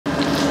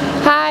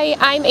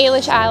Hi, I'm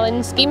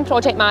Ailish, Scheme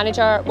Project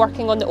Manager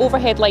working on the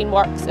overhead line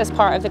works as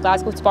part of the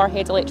Glasgow to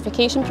Barrhead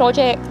Electrification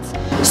project.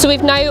 So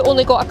we've now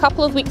only got a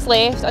couple of weeks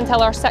left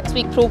until our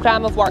 6-week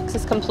programme of works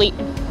is complete.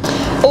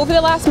 Over the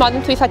last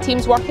month we've had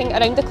teams working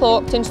around the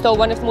clock to install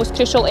one of the most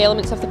crucial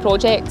elements of the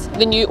project,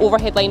 the new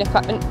overhead line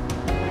equipment.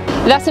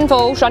 This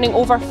involves running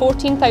over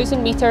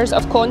 14,000 metres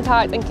of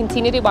contact and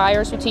catenary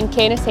wires between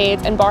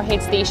Kennishead and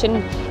Barrhead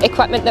Station,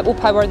 equipment that will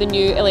power the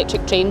new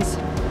electric trains.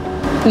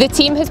 The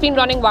team has been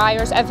running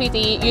wires every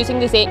day using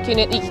the Zeck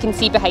unit that you can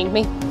see behind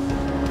me.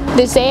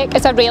 The Zeck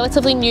is a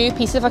relatively new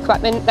piece of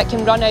equipment that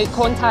can run out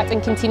contact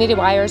and catenary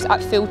wires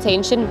at full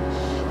tension.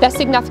 This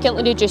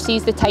significantly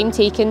reduces the time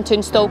taken to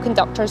install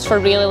conductors for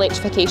rail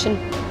electrification.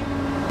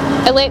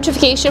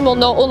 Electrification will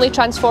not only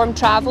transform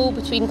travel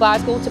between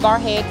Glasgow to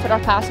Barrhead for our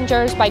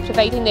passengers by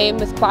providing them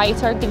with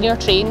quieter, greener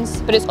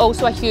trains, but it's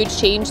also a huge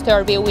change to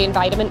our railway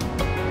environment.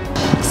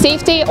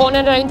 Safety on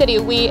and around the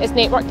railway is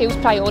Network Rail's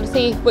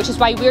priority, which is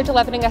why we're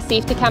delivering a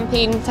safety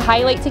campaign to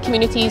highlight to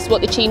communities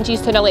what the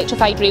changes to an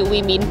electrified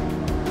railway mean.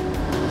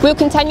 We'll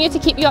continue to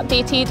keep you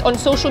updated on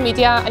social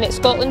media and at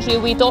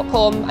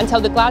scotlandsrailway.com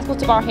until the Glasgow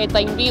to Barrhead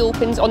line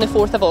reopens on the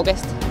 4th of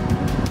August.